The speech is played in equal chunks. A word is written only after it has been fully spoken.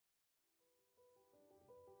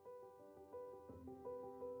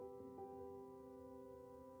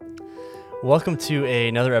Welcome to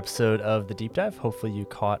another episode of The Deep Dive. Hopefully you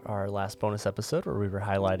caught our last bonus episode where we were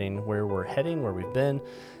highlighting where we're heading, where we've been.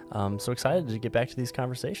 So excited to get back to these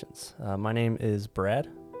conversations. My name is Brad,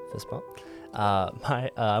 fist bump.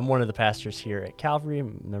 I'm one of the pastors here at Calvary, a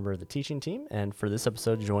member of the teaching team, and for this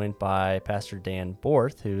episode joined by Pastor Dan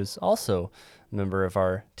Borth, who's also a member of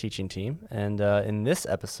our teaching team. And in this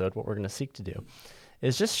episode, what we're going to seek to do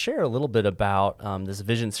is just share a little bit about this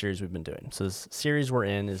vision series we've been doing. So this series we're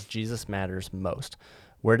in is Jesus Matters Most.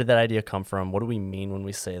 Where did that idea come from? What do we mean when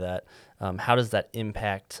we say that? How does that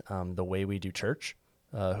impact the way we do church,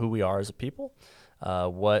 who we are as a people,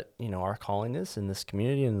 what our calling is in this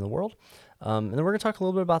community and in the world? And then we're going to talk a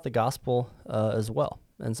little bit about the gospel as well.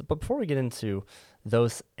 And so, but before we get into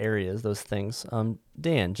those areas, those things,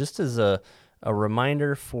 Dan, just as a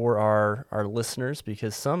reminder for our listeners,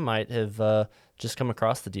 because some might have just come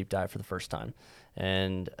across the deep dive for the first time.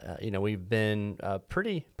 And, we've been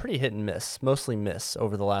pretty hit and miss, mostly miss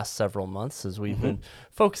over the last several months as we've been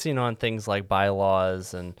focusing on things like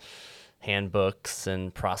bylaws and handbooks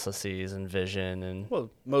and processes and vision and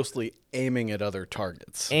mostly aiming at other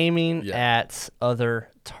targets. At other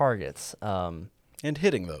targets. And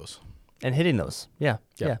hitting those. And hitting those. Yeah.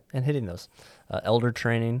 And hitting those. Elder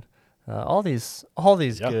training. All these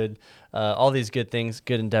good things,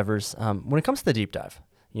 good endeavors. When it comes to the deep dive,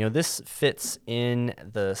 this fits in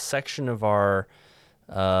the section of our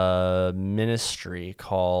ministry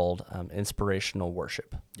called inspirational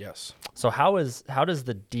worship. Yes. So how does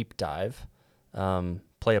the deep dive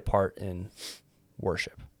play a part in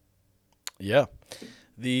worship? Yeah.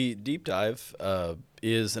 The deep dive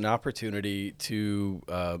is an opportunity to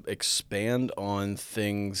expand on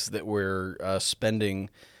things that we're spending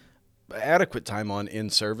adequate time on in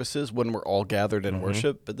services when we're all gathered in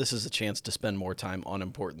worship, but this is a chance to spend more time on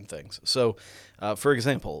important things. So, for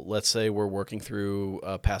example, let's say we're working through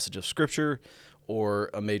a passage of Scripture or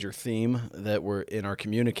a major theme that we're in our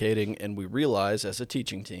communicating, and we realize as a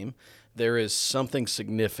teaching team there is something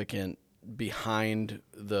significant behind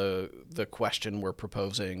the question we're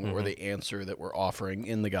proposing or the answer that we're offering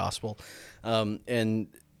in the gospel, and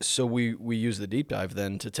so we use the deep dive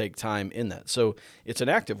then to take time in that. So it's an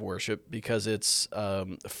active worship because it's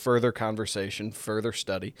further conversation, further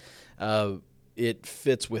study. It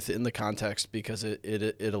fits within the context because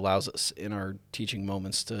it allows us in our teaching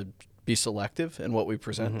moments to be selective in what we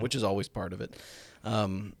present, which is always part of it.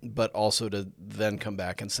 But also to then come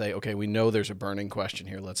back and say, okay, we know there's a burning question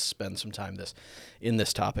here. Let's spend some time in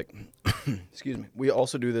this topic. Excuse me. We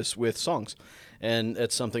also do this with songs. And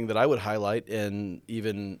it's something that I would highlight and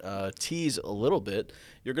even tease a little bit.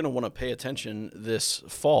 You're going to want to pay attention this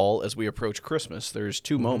fall as we approach Christmas. There's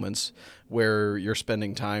two moments where you're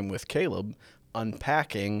spending time with Caleb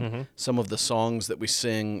unpacking some of the songs that we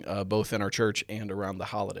sing both in our church and around the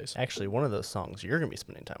holidays. Actually, one of those songs you're going to be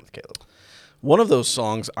spending time with Caleb. One of those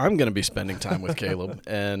songs I'm going to be spending time with Caleb,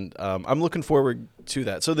 and I'm looking forward to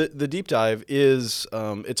that. So the deep dive is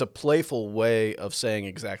it's a playful way of saying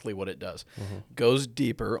exactly what it does. Goes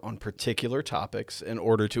deeper on particular topics in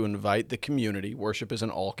order to invite the community. Worship is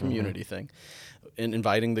an all-community thing. In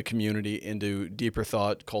inviting the community into deeper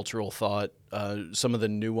thought, cultural thought, some of the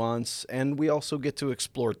nuance, and we also get to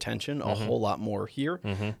explore tension a whole lot more here.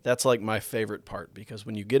 That's like my favorite part, because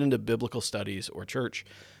when you get into biblical studies or church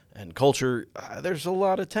and culture, there's a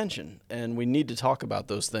lot of tension, and we need to talk about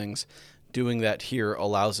those things. Doing that here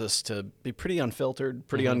allows us to be pretty unfiltered,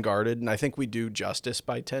 pretty unguarded, and I think we do justice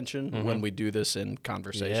by tension when we do this in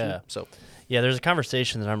conversation. Yeah, there's a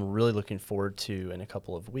conversation that I'm really looking forward to in a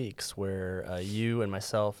couple of weeks where you and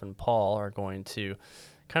myself and Paul are going to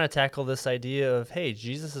kind of tackle this idea of, hey,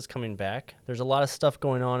 Jesus is coming back. There's a lot of stuff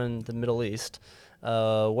going on in the Middle East.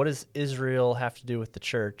 What does Israel have to do with the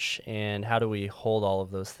church, and how do we hold all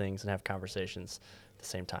of those things and have conversations at the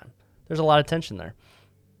same time? There's a lot of tension there.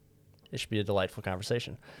 It should be a delightful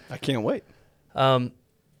conversation. I can't wait.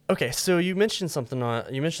 Okay, so you mentioned something.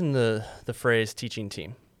 You mentioned the phrase teaching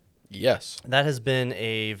team. Yes. That has been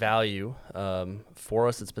a value for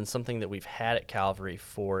us. It's been something that we've had at Calvary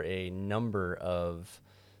for a number of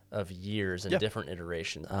years and different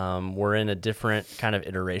iterations. We're in a different kind of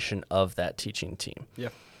iteration of that teaching team. Yeah.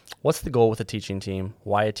 What's the goal with a teaching team?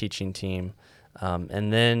 Why a teaching team?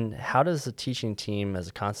 And then how does a teaching team as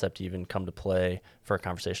a concept even come to play for a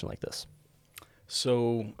conversation like this?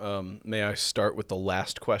 So may I start with the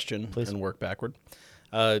last question Please. And work backward?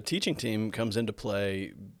 Teaching team comes into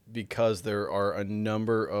play because there are a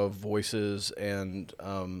number of voices and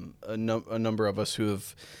a number of us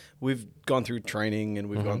we've gone through training and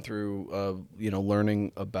we've gone through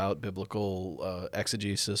learning about biblical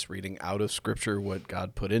exegesis, reading out of Scripture what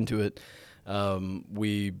God put into it,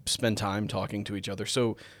 We spend time talking to each other.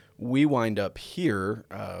 So we wind up here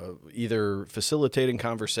either facilitating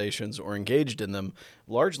conversations or engaged in them,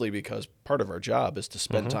 largely because part of our job is to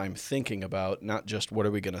spend time thinking about not just what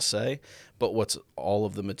are we going to say, but what's all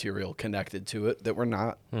of the material connected to it that we're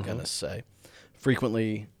not going to say.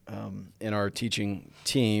 Frequently in our teaching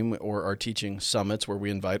team or our teaching summits where we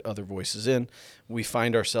invite other voices in, we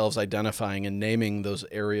find ourselves identifying and naming those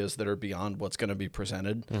areas that are beyond what's going to be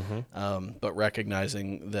presented, but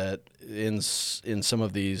recognizing that in some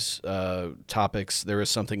of these topics, there is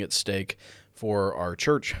something at stake for our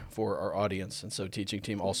church, for our audience. And so teaching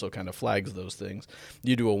team also kind of flags those things.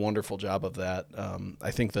 You do a wonderful job of that. I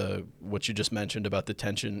think what you just mentioned about the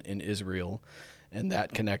tension in Israel and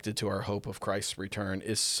that connected to our hope of Christ's return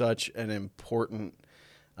is such an important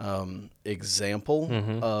example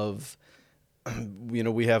of,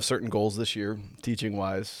 we have certain goals this year,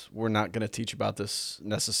 teaching-wise. We're not going to teach about this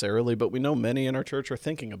necessarily, but we know many in our church are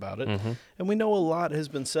thinking about it. And we know a lot has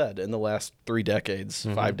been said in the last 3 decades,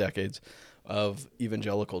 5 decades of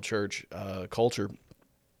evangelical church culture.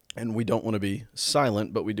 And we don't want to be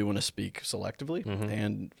silent, but we do want to speak selectively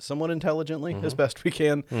and somewhat intelligently as best we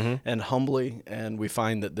can and humbly. And we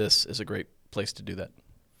find that this is a great place to do that.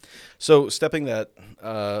 So stepping that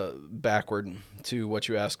backward to what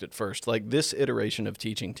you asked at first, like this iteration of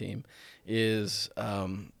teaching team is,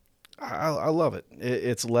 I love it.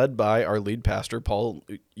 It's led by our lead pastor, Paul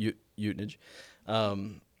Utnage.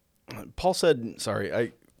 Paul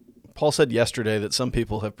said yesterday that some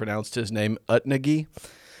people have pronounced his name Utnagi.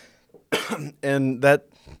 And that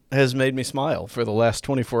has made me smile for the last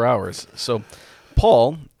 24 hours. So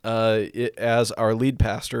Paul, as our lead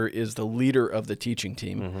pastor, is the leader of the teaching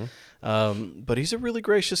team. But he's a really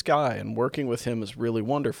gracious guy, and working with him is really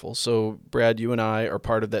wonderful. So Brad, you and I are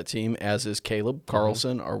part of that team, as is Caleb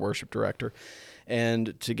Carlson, our worship director.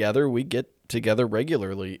 And together we get together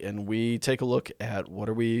regularly, and we take a look at what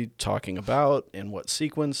are we talking about, in what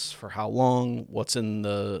sequence, for how long, what's on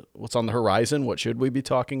the horizon, what should we be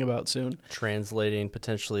talking about soon. Translating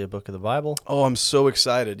potentially a book of the Bible. Oh, I'm so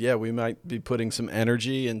excited. Yeah, we might be putting some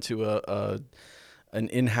energy into an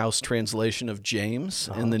in-house translation of James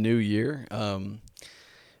in the new year.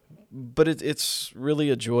 But it's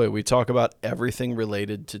really a joy. We talk about everything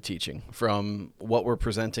related to teaching, from what we're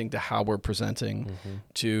presenting to how we're presenting,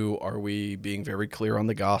 to are we being very clear on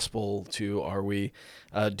the gospel, to are we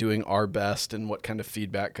doing our best, and what kind of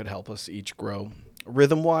feedback could help us each grow.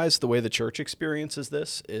 Rhythm-wise, the way the church experiences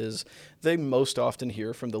this is they most often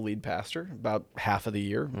hear from the lead pastor about half of the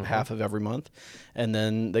year, half of every month, and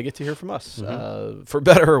then they get to hear from us, for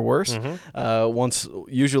better or worse,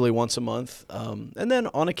 usually once a month. And then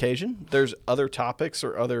on occasion, there's other topics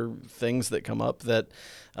or other things that come up that,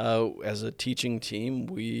 as a teaching team,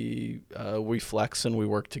 we flex and we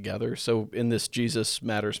work together. So in this Jesus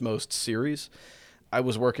Matters Most series, I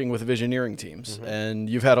was working with visioneering teams, and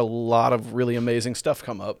you've had a lot of really amazing stuff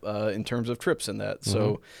come up in terms of trips in that.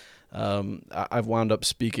 So I've wound up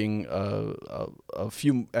speaking a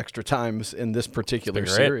few extra times in this particular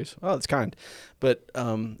series. Oh, that's kind. But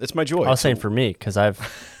it's my joy. I was saying for me, because I've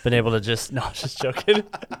been able to just joking.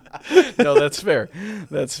 No, that's fair.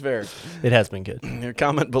 That's fair. It has been good.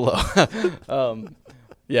 Comment below.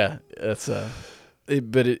 Yeah, that's...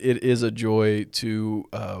 But it is a joy to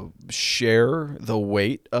share the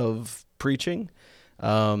weight of preaching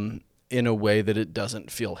in a way that it doesn't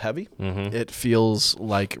feel heavy. It feels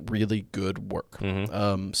like really good work.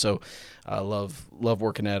 So I love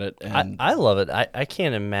working at it. And I love it. I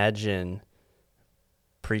can't imagine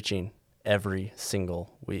preaching every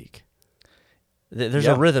single week. There's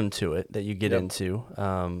a rhythm to it that you get into,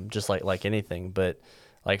 just like anything. But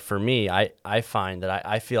like for me, I find that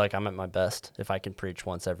I feel like I'm at my best if I can preach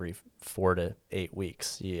once every 4 to 8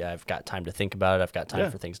 weeks. Yeah, I've got time to think about it. I've got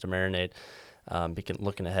time for things to marinate.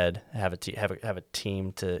 Looking ahead, have a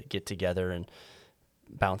team to get together and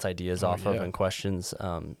bounce ideas off of and questions.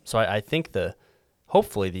 So I think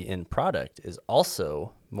hopefully the end product is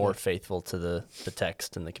also more faithful to the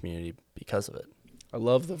text and the community because of it. I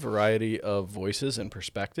love the variety of voices and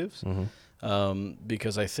perspectives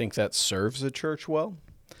because I think that serves the church well.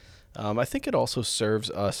 I think it also serves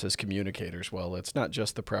us as communicators well. It's not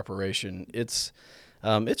just the preparation. It's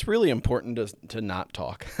really important to not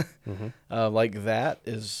talk. Like that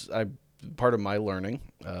is part of my learning,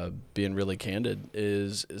 being really candid,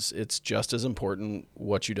 is it's just as important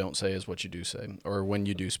what you don't say as what you do say, or when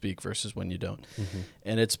you do speak versus when you don't.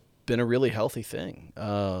 And it's been a really healthy thing.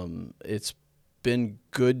 It's been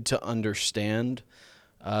good to understand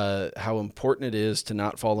how important it is to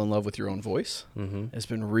not fall in love with your own voice. Mm-hmm. It's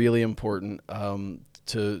been really important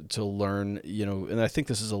to learn, and I think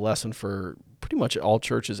this is a lesson for pretty much all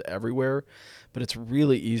churches everywhere, but it's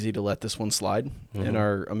really easy to let this one slide in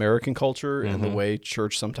our American culture and the way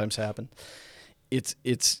church sometimes happen.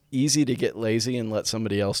 It's easy to get lazy and let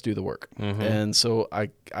somebody else do the work. And so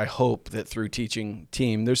I hope that through teaching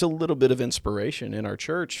team, there's a little bit of inspiration in our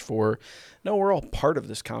church for, no, we're all part of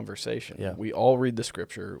this conversation. Yeah. We all read the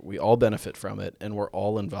scripture, we all benefit from it, and we're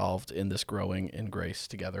all involved in this growing in grace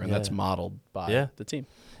together. And that's modeled by the team.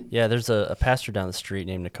 Yeah, there's a pastor down the street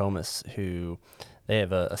named Nokomis who they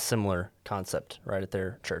have a similar concept right at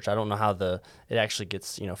their church. I don't know how it actually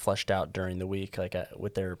gets fleshed out during the week, like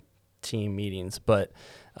with their team meetings, but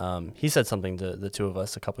he said something to the two of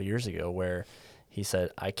us a couple years ago where he said,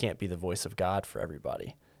 I can't be the voice of God for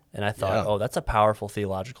everybody. And I thought, oh, that's a powerful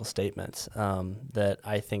theological statement that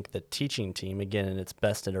I think the teaching team, again, in its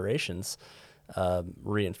best iterations,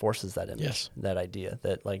 reinforces that image, that idea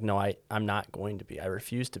that, like, no, I'm not going to be, I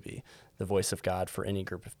refuse to be the voice of God for any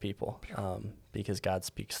group of people because God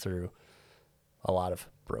speaks through a lot of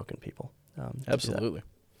broken people. Absolutely.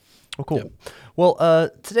 Well, cool. Yep. Well,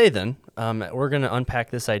 today then, we're going to unpack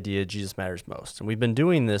this idea, Jesus matters most. And we've been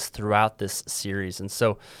doing this throughout this series. And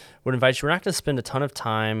so I would invite you, we're not going to spend a ton of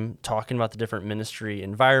time talking about the different ministry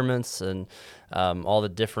environments and all the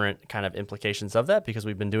different kind of implications of that, because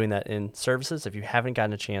we've been doing that in services. If you haven't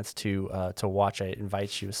gotten a chance to watch, I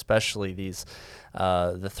invite you, especially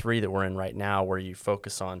the three that we're in right now, where you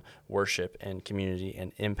focus on worship and community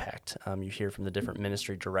and impact. You hear from the different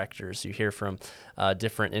ministry directors. You hear from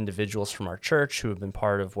different individuals from our church who have been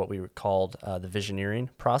part of what we called the visioneering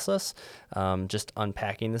process, just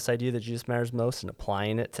unpacking this idea that Jesus matters most and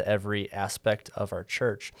applying it to every aspect of our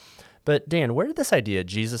church. But Dan, where did this idea,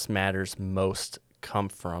 Jesus matters most, come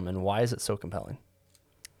from, and why is it so compelling?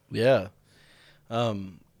 Yeah.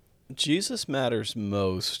 Jesus matters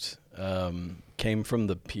most came from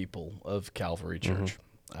the people of Calvary Church.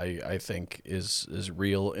 I think is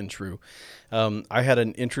real and true. I had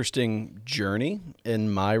an interesting journey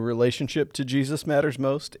in my relationship to Jesus matters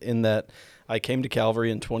most, in that I came to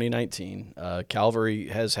Calvary in 2019. Calvary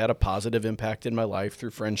has had a positive impact in my life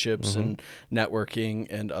through friendships and networking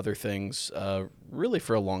and other things, really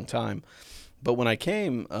for a long time. But when I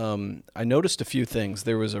came, I noticed a few things.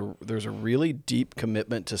 There's a really deep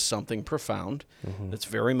commitment to something profound that's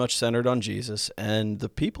very much centered on Jesus, and the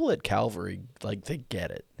people at Calvary, like, they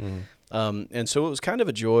get it. And so it was kind of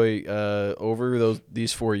a joy over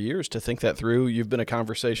these 4 years to think that through. You've been a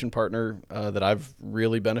conversation partner that I've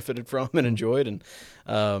really benefited from and enjoyed. And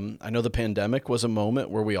I know the pandemic was a moment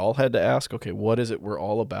where we all had to ask, okay, what is it we're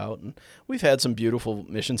all about? And we've had some beautiful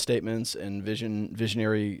mission statements and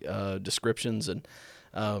visionary descriptions. And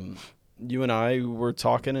you and I were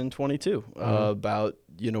talking in 22 about,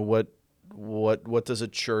 what does a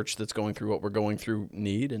church that's going through what we're going through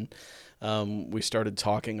need? And we started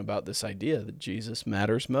talking about this idea that Jesus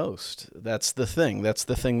matters most. That's the thing. That's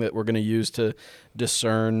the thing that we're going to use to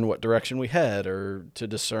discern what direction we head, or to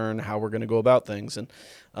discern how we're going to go about things. And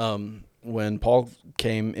when Paul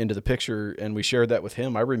came into the picture and we shared that with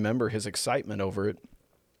him, I remember his excitement over it.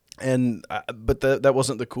 And but that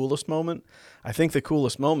wasn't the coolest moment. I think the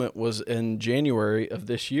coolest moment was in January of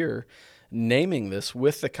this year, naming this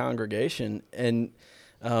with the congregation. And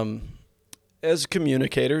as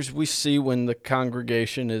communicators, we see when the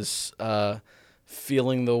congregation is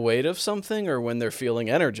feeling the weight of something, or when they're feeling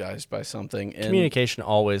energized by something. And communication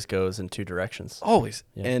always goes in two directions. Always.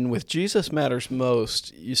 Yeah. And with Jesus matters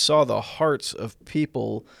most, you saw the hearts of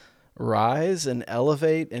people rise and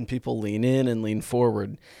elevate, and people lean in and lean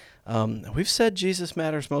forward. We've said Jesus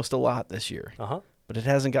matters most a lot this year, but it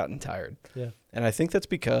hasn't gotten tired. Yeah. And I think that's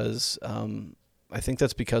because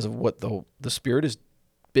of what the Spirit has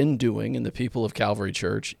been doing, and the people of Calvary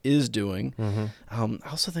Church is doing. I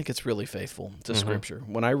also think it's really faithful to Scripture.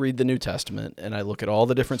 When I read the New Testament and I look at all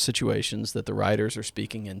the different situations that the writers are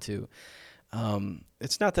speaking into,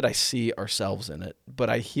 it's not that I see ourselves in it, but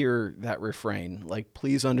I hear that refrain, like,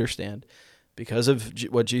 please understand, because of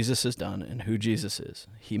what Jesus has done and who Jesus is,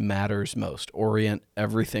 he matters most. Orient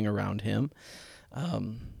everything around him.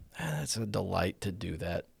 It's a delight to do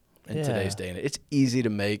that in today's day. And it's easy to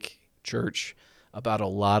make church about a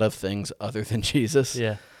lot of things other than Jesus.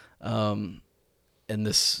 Yeah. And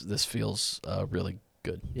this feels really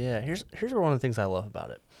good. Yeah. Here's one of the things I love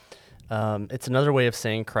about it. It's another way of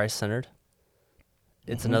saying Christ-centered.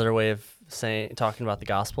 It's another way of talking about the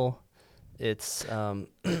gospel. It's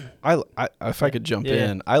if I could jump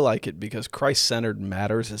in, I like it because Christ-centered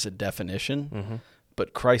matters as a definition,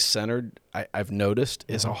 but Christ-centered, I've noticed,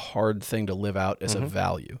 is a hard thing to live out as a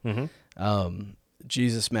value.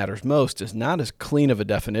 Jesus matters most is not as clean of a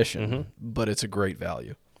definition, but it's a great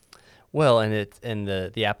value. Well, and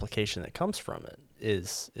the application that comes from it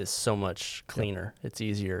is so much cleaner. It's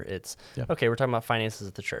easier. It's okay. We're talking about finances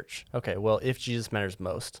at the church. Okay. Well, if Jesus matters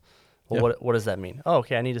most, well, what does that mean? Oh,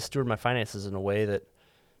 okay. I need to steward my finances in a way that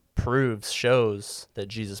shows that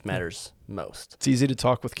Jesus matters most. It's easy to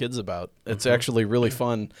talk with kids about. It's actually really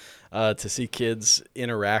fun to see kids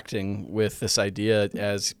interacting with this idea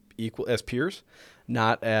as peers,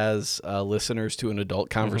 not as listeners to an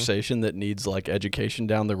adult conversation that needs like education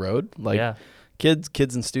down the road. Like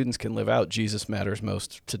kids and students can live out Jesus matters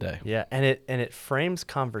most today. Yeah, and it frames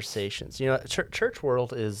conversations. You know, church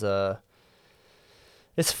world is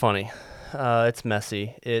it's funny, it's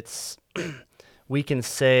messy. It's we can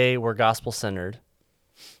say we're gospel centered,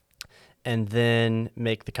 and then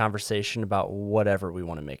make the conversation about whatever we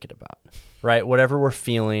want to make it about, right? Whatever we're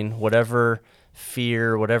feeling, whatever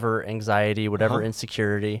fear, whatever anxiety, whatever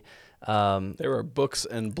insecurity. There are books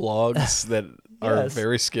and blogs that are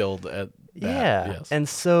very skilled at that. Yeah. Yes. And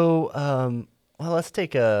so, well, let's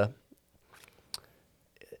take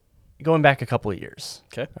going back a couple of years.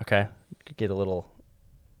 Okay. Get a little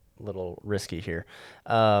risky here.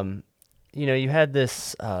 You know, you had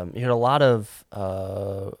this, you had a lot of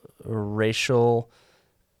racial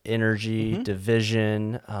energy,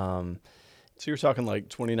 division. So you're talking like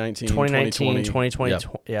 2019, 2020.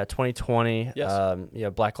 2020. Yes. You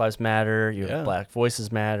have Black Lives Matter. You have Black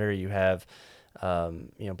Voices Matter. You have,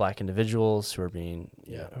 Black individuals who are being,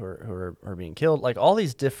 who are being killed. Like all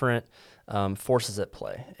these different forces at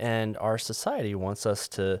play, and our society wants us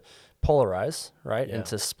to polarize, right, and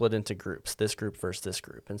to split into groups. This group versus this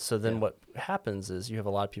group, and so then what happens is you have a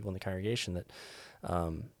lot of people in the congregation that.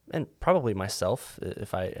 And probably myself,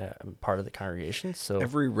 if I am part of the congregation. So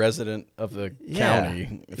every resident of the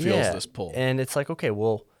county feels this pull. And it's like, okay,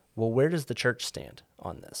 well, where does the church stand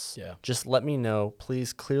on this? Yeah. Just let me know.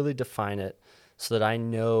 Please clearly define it so that I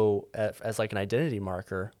know as like an identity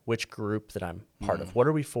marker which group that I'm part of. What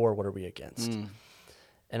are we for? What are we against?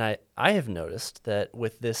 And I have noticed that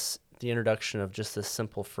with the introduction of just this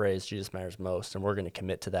simple phrase, Jesus matters most, and we're going to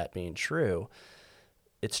commit to that being true,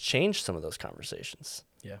 it's changed some of those conversations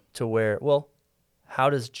to where, well, how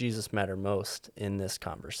does Jesus matter most in this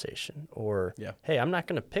conversation? Or, hey, I'm not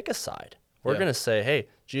going to pick a side. We're going to say, hey,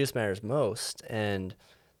 Jesus matters most, and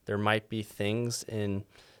there might be things in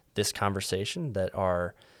this conversation that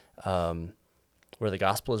are where the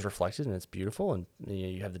gospel is reflected and it's beautiful, and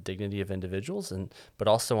you have the dignity of individuals, but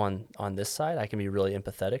also on this side, I can be really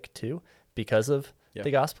empathetic too because of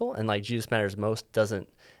the gospel, and like Jesus matters most doesn't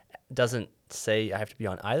say I have to be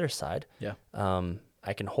on either side.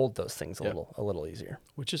 I can hold those things a little easier,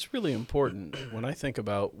 which is really important when I think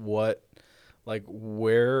about where is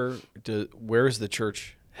the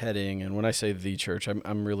church heading, and when I say the church,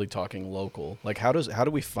 I'm really talking local. Like how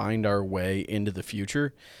do we find our way into the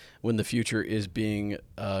future when the future is being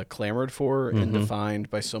clamored for and defined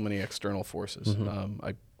by so many external forces?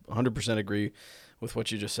 I 100% agree with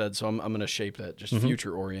what you just said, so I'm going to shape that just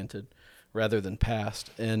future oriented rather than past.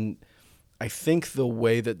 And I think the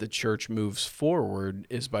way that the church moves forward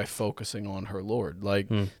is by focusing on her Lord. Like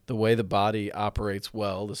the way the body operates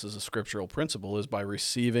well, this is a scriptural principle, is by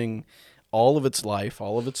receiving all of its life,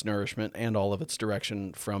 all of its nourishment, and all of its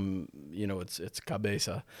direction from, its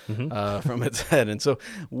cabeza, from its head. And so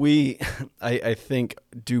I think,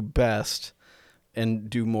 do best and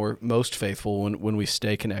do most faithful when we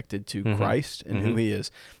stay connected to Christ and who he is,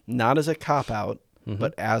 not as a cop-out,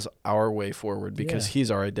 but as our way forward, because he's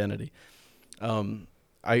our identity.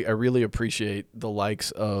 I really appreciate the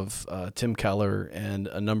likes of Tim Keller and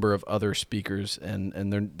a number of other speakers,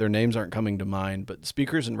 and their names aren't coming to mind, but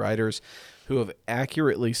speakers and writers who have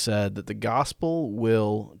accurately said that the gospel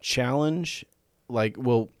will challenge, it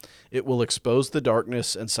will expose the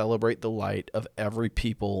darkness and celebrate the light of every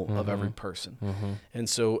people, of every person. And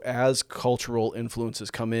so as cultural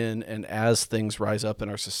influences come in and as things rise up in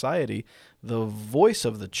our society, the voice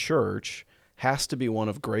of the church has to be one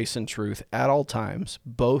of grace and truth at all times,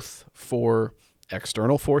 both for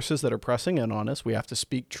external forces that are pressing in on us. We have to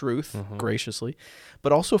speak truth graciously,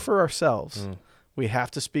 but also for ourselves. We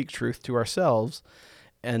have to speak truth to ourselves,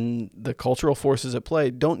 and the cultural forces at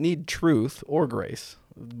play don't need truth or grace,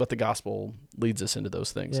 but the gospel leads us into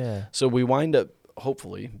those things. So we wind up,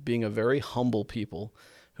 hopefully, being a very humble people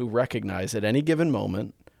who recognize at any given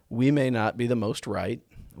moment we may not be the most right,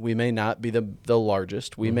 we may not be the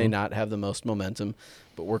largest, we may not have the most momentum,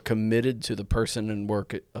 but we're committed to the person and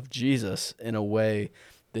work of Jesus in a way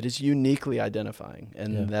that is uniquely identifying,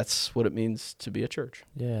 and Yeah. that's what it means to be a church.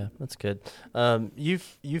 Yeah, that's good.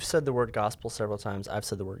 You've said the word gospel several times. I've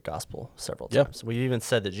said the word gospel several Yep. times. We've even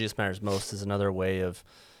said that Jesus matters most is another way of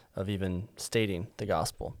even stating the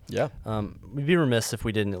gospel. Yeah. We'd be remiss if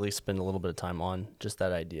we didn't at least spend a little bit of time on just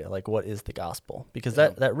that idea, like what is the gospel? Because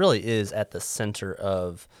that really is at the center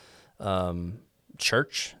of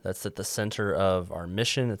church. That's at the center of our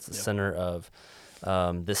mission. It's the center of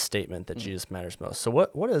this statement that Jesus matters most. So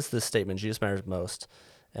what is this statement, Jesus matters most?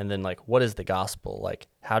 And then like, what is the gospel? Like,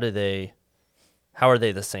 how are they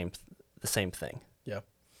the same thing? Yeah.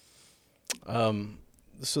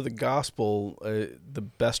 So the gospel, the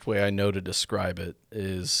best way I know to describe it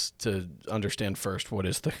is to understand first what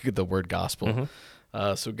is the word gospel.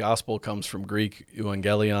 Mm-hmm. So gospel comes from Greek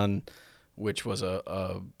euangelion, which was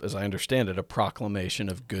as I understand it, a proclamation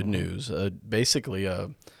of good news, basically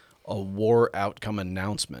a war outcome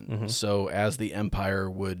announcement. Mm-hmm. So as the empire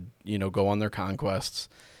would, go on their conquests,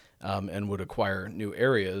 and would acquire new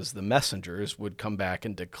areas, the messengers would come back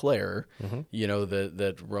and declare,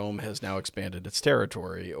 that Rome has now expanded its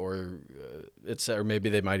territory, or maybe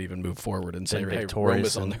they might even move forward and say, hey, Rome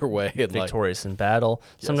is on their way. And victorious in battle,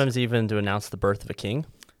 sometimes even to announce the birth of a king.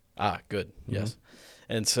 Good. Yes.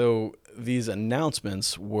 And so these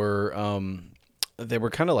announcements were, they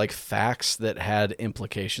were kind of like facts that had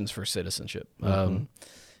implications for citizenship. And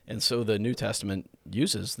so the New Testament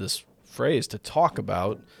uses this phrase to talk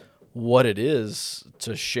about what it is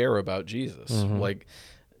to share about Jesus. Like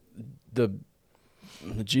the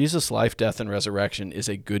Jesus' life, death, and resurrection is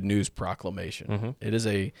a good news proclamation.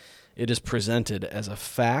 It is presented as a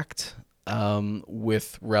fact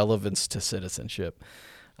with relevance to citizenship.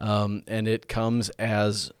 And it comes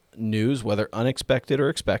as news, whether unexpected or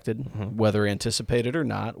expected, whether anticipated or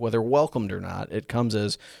not, whether welcomed or not. It comes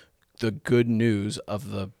as the good news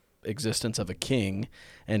of the existence of a king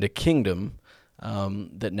and a kingdom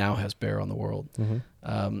that now has bear on the world.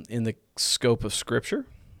 In the scope of Scripture,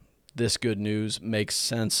 this good news makes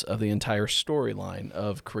sense of the entire storyline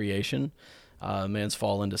of creation, man's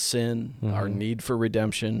fall into sin, our need for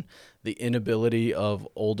redemption, the inability of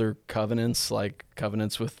older covenants like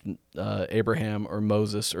covenants with Abraham or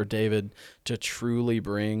Moses or David to truly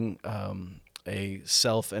bring a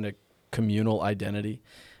self and a communal identity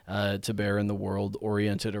to bear in the world,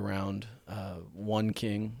 oriented around one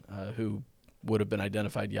king who would have been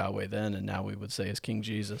identified Yahweh then, and now we would say is King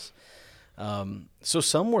Jesus. So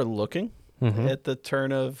some were looking at the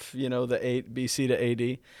turn of the 8 BC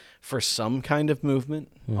to AD for some kind of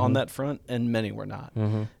movement on that front, and many were not.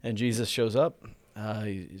 And Jesus shows up.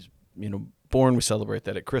 He's born. We celebrate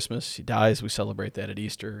that at Christmas. He dies. We celebrate that at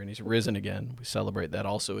Easter, and he's risen again. We celebrate that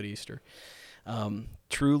also at Easter.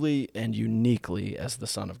 Truly and uniquely as the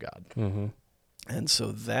Son of God. And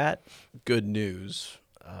so that good news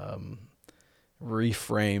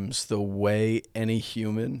reframes the way any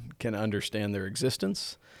human can understand their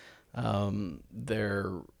existence,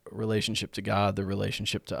 their relationship to God, their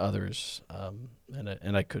relationship to others,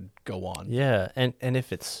 and I could go on. Yeah, and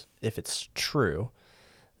if it's true,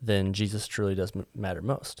 then Jesus truly does matter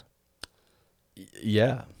most.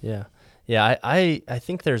 Yeah. I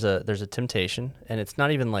think there's a temptation, and it's not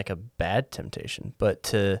even like a bad temptation, but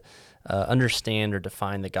to understand or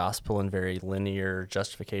define the gospel in very linear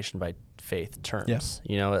justification by faith terms.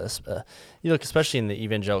 You look especially in the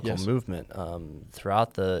evangelical movement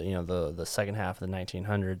throughout the second half of the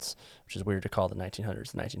 1900s, which is weird to call the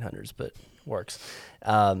 1900s, but works.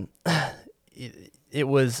 It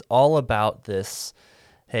was all about this,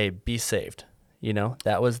 hey, be saved.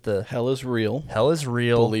 That was the hell is real. Hell is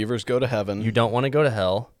real. Believers go to heaven. You don't want to go to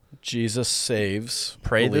hell. Jesus saves.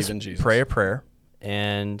 Believe in Jesus. Pray a prayer,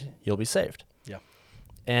 and you'll be saved. Yeah.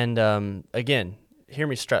 And again, hear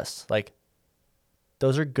me stress, like,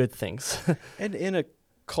 those are good things. And in a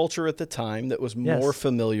culture at the time that was more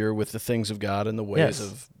familiar with the things of God and the ways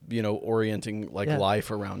of, orienting life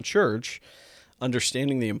around church,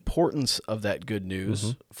 understanding the importance of that good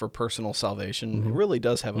news for personal salvation, it really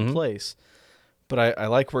does have a place. But I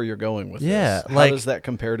like where you're going with this. How does that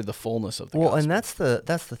compare to the fullness of the gospel? And that's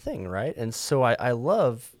the thing, right? And so I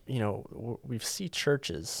love, we see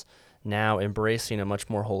churches now embracing a much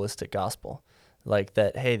more holistic gospel. Like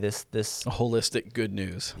that, hey, this a holistic good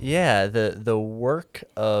news. Yeah, the work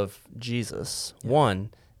of Jesus, one,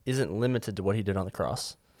 isn't limited to what he did on the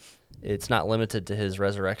cross. It's not limited to his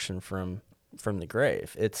resurrection from the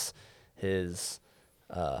grave. It's his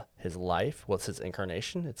life. What's his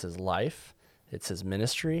incarnation? It's his life. It's his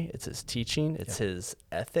ministry. It's his teaching. It's his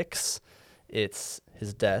ethics. It's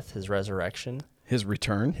his death, his resurrection, His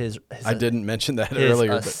return. His I didn't mention that his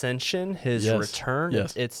earlier. ascension, his Yes, return.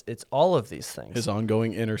 yes. It's all of these things. His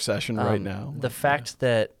ongoing intercession right now. The fact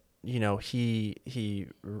that he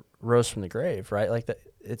rose from the grave, right? Like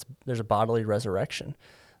there's a bodily resurrection.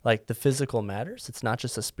 Like the physical matters. It's not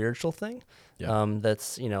just a spiritual thing. Yeah.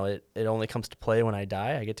 That's it only comes to play when I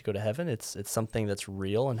die. I get to go to heaven. It's something that's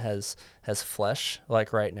real and has flesh,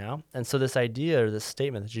 like right now. And so this idea or this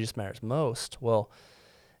statement that Jesus matters most, well,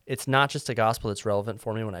 it's not just a gospel that's relevant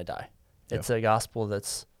for me when I die. It's a gospel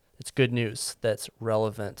it's good news that's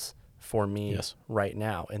relevant for me Yes. right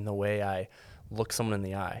now in the way I look someone in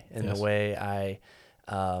the eye, in Yes. the way I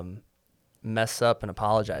mess up and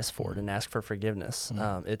apologize for it and ask for forgiveness.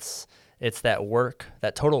 It's that work,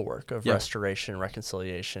 that total work of restoration,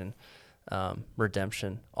 reconciliation,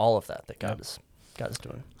 redemption, all of that God is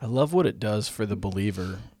doing. I love what it does for the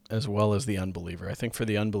believer as well as the unbeliever. I think for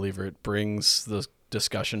the unbeliever, it brings the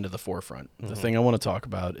discussion to the forefront. The thing I want to talk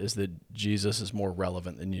about is that Jesus is more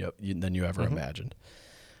relevant than you ever imagined.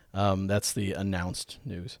 That's the announced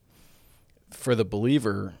news. For the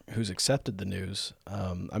believer who's accepted the news,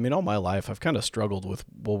 all my life I've kind of struggled with,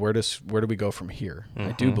 well, where do we go from here?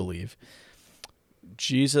 I do believe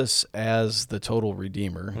Jesus as the total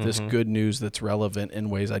redeemer, this good news that's relevant in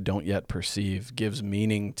ways I don't yet perceive, gives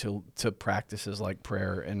meaning to practices like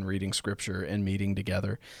prayer and reading scripture and meeting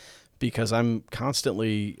together, because I'm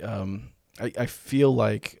constantly, I feel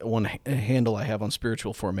like one handle I have on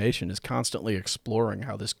spiritual formation is constantly exploring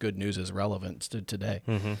how this good news is relevant to today.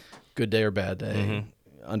 Good day or bad day,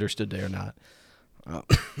 understood day or not,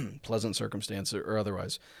 pleasant circumstance or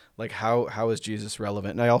otherwise. Like how is Jesus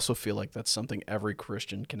relevant? And I also feel like that's something every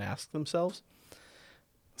Christian can ask themselves.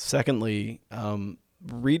 Secondly,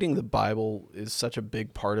 reading the Bible is such a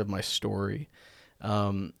big part of my story.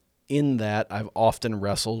 In that I've often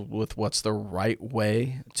wrestled with what's the right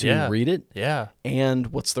way to read it, and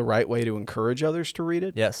what's the right way to encourage others to read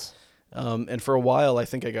it. Yes. And for a while, I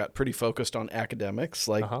think I got pretty focused on academics,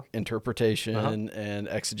 like interpretation and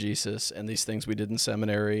exegesis and these things we did in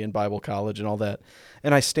seminary and Bible college and all that.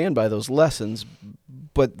 And I stand by those lessons,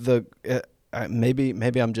 but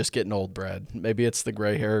maybe I'm just getting old, Brad. Maybe it's the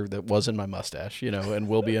gray hair that was in my mustache, and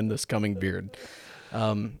will be in this coming beard.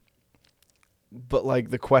 But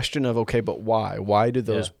like the question of, okay, but why? Why do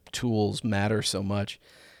those tools matter so much?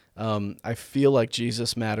 I feel like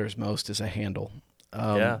Jesus matters most as a handle.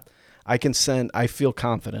 I feel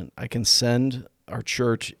confident. I can send our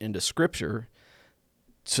church into Scripture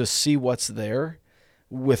to see what's there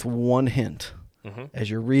with one hint. As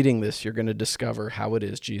you're reading this, you're going to discover how it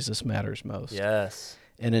is Jesus matters most. Yes.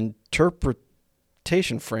 And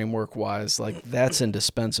interpretation framework-wise, like that's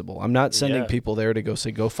indispensable. I'm not sending people there to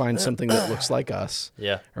go find something that looks like us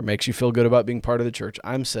or makes you feel good about being part of the church.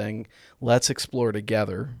 I'm saying let's explore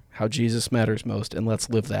together how Jesus matters most, and let's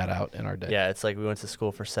live that out in our day. Yeah, it's like we went to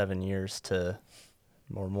school for 7 years to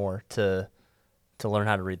learn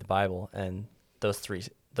how to read the Bible, and those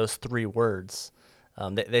three words.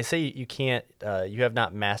 They say you can't, you have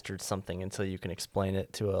not mastered something until you can explain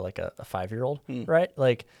it to a 5-year-old, right?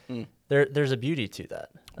 Like there's a beauty to that.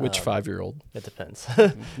 Which 5-year-old? It depends.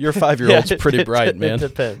 Your 5-year-old's pretty bright, man. It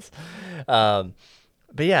depends.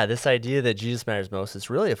 But yeah, this idea that Jesus matters most is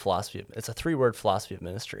really it's a 3-word philosophy of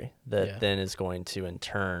ministry that then is going to in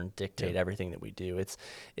turn dictate everything that we do.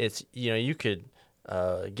 It's you could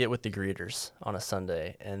get with the greeters on a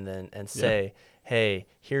Sunday and say, hey,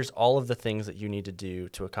 here's all of the things that you need to do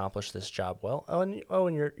to accomplish this job well. And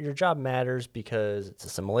your job matters because it's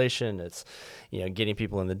assimilation. It's, getting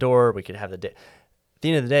people in the door. We could have the day. At the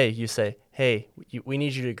end of the day, you say, hey, we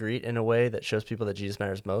need you to greet in a way that shows people that Jesus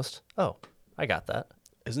matters most. Oh, I got that.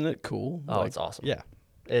 Isn't it cool? Oh, it's awesome. Yeah.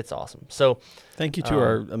 It's awesome. So thank you to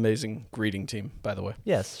our amazing greeting team, by the way.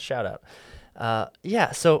 Yes, shout out.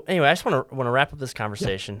 So anyway, I just want to wrap up this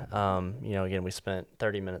conversation. Again, we spent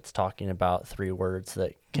 30 minutes talking about 3 words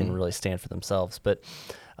that can really stand for themselves. But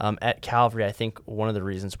at Calvary, I think one of the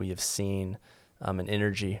reasons we have seen an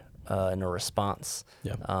energy and a response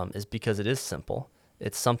is because it is simple.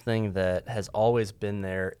 It's something that has always been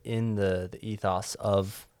there in the ethos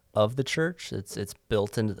of the church. It's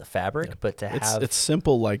built into the fabric, but it's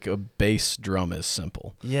simple like a bass drum is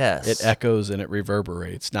simple. Yes. It echoes and it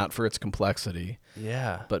reverberates, not for its complexity.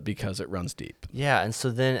 Yeah. But because it runs deep. Yeah, and so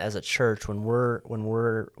then as a church, when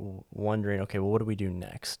we're wondering, okay, well, what do we do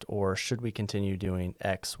next? Or should we continue doing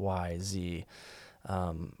X, Y, Z?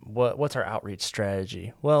 What's our outreach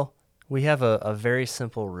strategy? Well, we have a very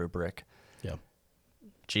simple rubric. Yeah.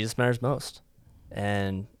 Jesus matters most.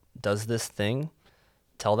 And does this thing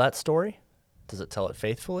tell that story? Does it tell it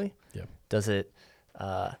faithfully? Yeah. Does it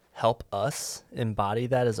help us embody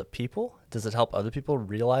that as a people? does it help other people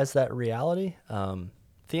realize that reality?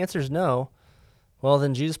 If the answer is no, well,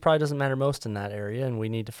 then Jesus probably doesn't matter most in that area, and we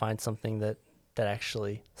need to find something that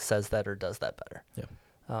actually says that or does that better. Yeah.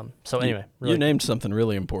 So anyway, you named something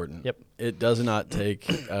really important. Yep. It does not take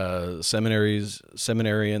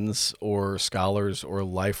seminarians or scholars or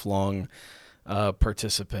lifelong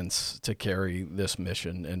participants to carry this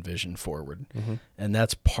mission and vision forward. Mm-hmm. And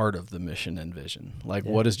that's part of the mission and vision. Like,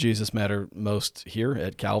 what does Jesus matter most here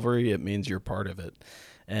at Calvary? It means you're part of it.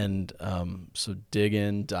 And so dig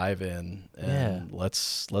in, dive in, and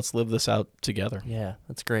let's live this out together. Yeah,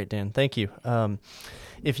 that's great, Dan. Thank you.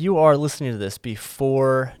 If you are listening to this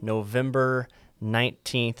before November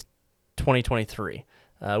 19th, 2023,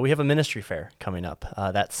 we have a ministry fair coming up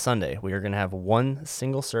that Sunday. We are going to have one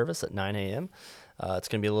single service at 9 a.m. It's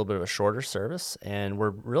going to be a little bit of a shorter service, and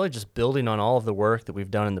we're really just building on all of the work that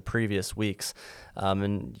we've done in the previous weeks.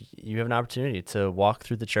 And you have an opportunity to walk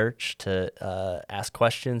through the church, to ask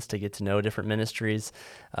questions, to get to know different ministries.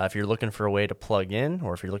 If you're looking for a way to plug in,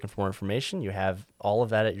 or if you're looking for more information, you have all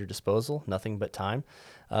of that at your disposal, nothing but time.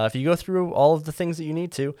 If you go through all of the things that you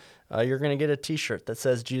need to, you're going to get a T-shirt that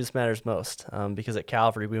says Jesus Matters Most, because at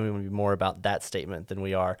Calvary, we want to be more about that statement than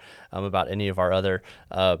we are about any of our other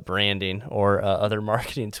branding or other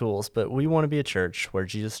marketing tools. But we want to be a church where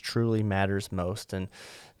Jesus truly matters most, and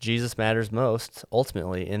Jesus matters most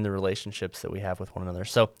ultimately in the relationships that we have with one another.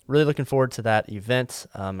 So really looking forward to that event.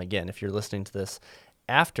 Again, if you're listening to this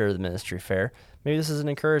after the ministry fair, maybe this is an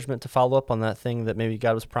encouragement to follow up on that thing that maybe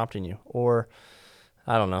God was prompting you, or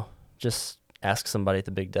I don't know, just ask somebody at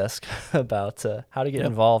the big desk about how to get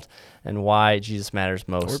involved and why Jesus matters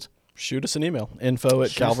most. Or shoot us an email,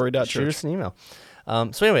 info@calvary.church. Shoot us an email.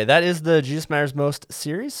 So anyway, that is the Jesus Matters Most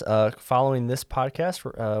series. Following this podcast,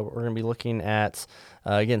 we're going to be looking at,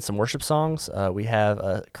 again, some worship songs. We have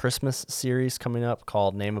a Christmas series coming up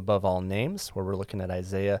called Name Above All Names, where we're looking at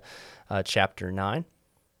Isaiah chapter 9.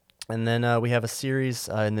 And then we have a series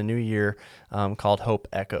in the new year called Hope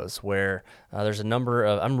Echoes, where there's a number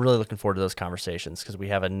of, I'm really looking forward to those conversations because we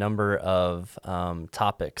have a number of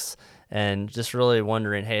topics, and just really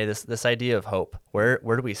wondering, hey, this idea of hope, where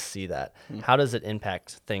do we see that? How does it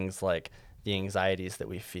impact things like the anxieties that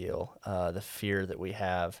we feel, the fear that we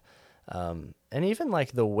have, and even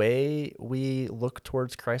like the way we look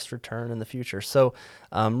towards Christ's return in the future. So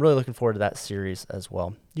I'm really looking forward to that series as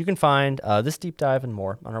well. You can find this deep dive and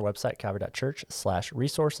more on our website,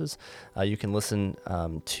 calvary.church/resources. You can listen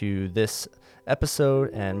to this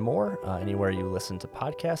episode and more anywhere you listen to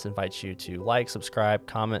podcasts. I invite you to like, subscribe,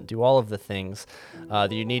 comment, do all of the things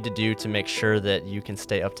that you need to do to make sure that you can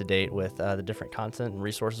stay up to date with the different content and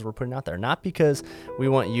resources we're putting out there. Not because we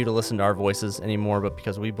want you to listen to our voices anymore, but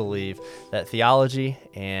because we believe that theology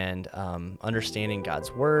and understanding God's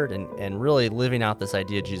word and really living out this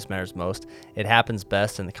idea Jesus matters most, it happens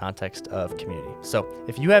best in the context of community. So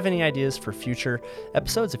if you have any ideas for future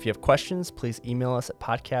episodes, if you have questions, please email us at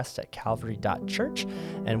podcast@calvary.church,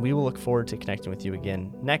 and we will look forward to connecting with you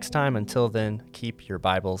again next time. Until then, keep your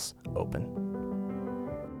Bibles open.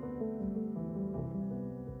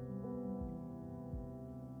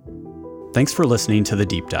 Thanks for listening to The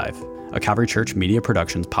Deep Dive, a Calvary Church Media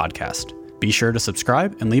Productions podcast. Be sure to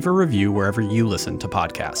subscribe and leave a review wherever you listen to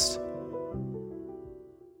podcasts.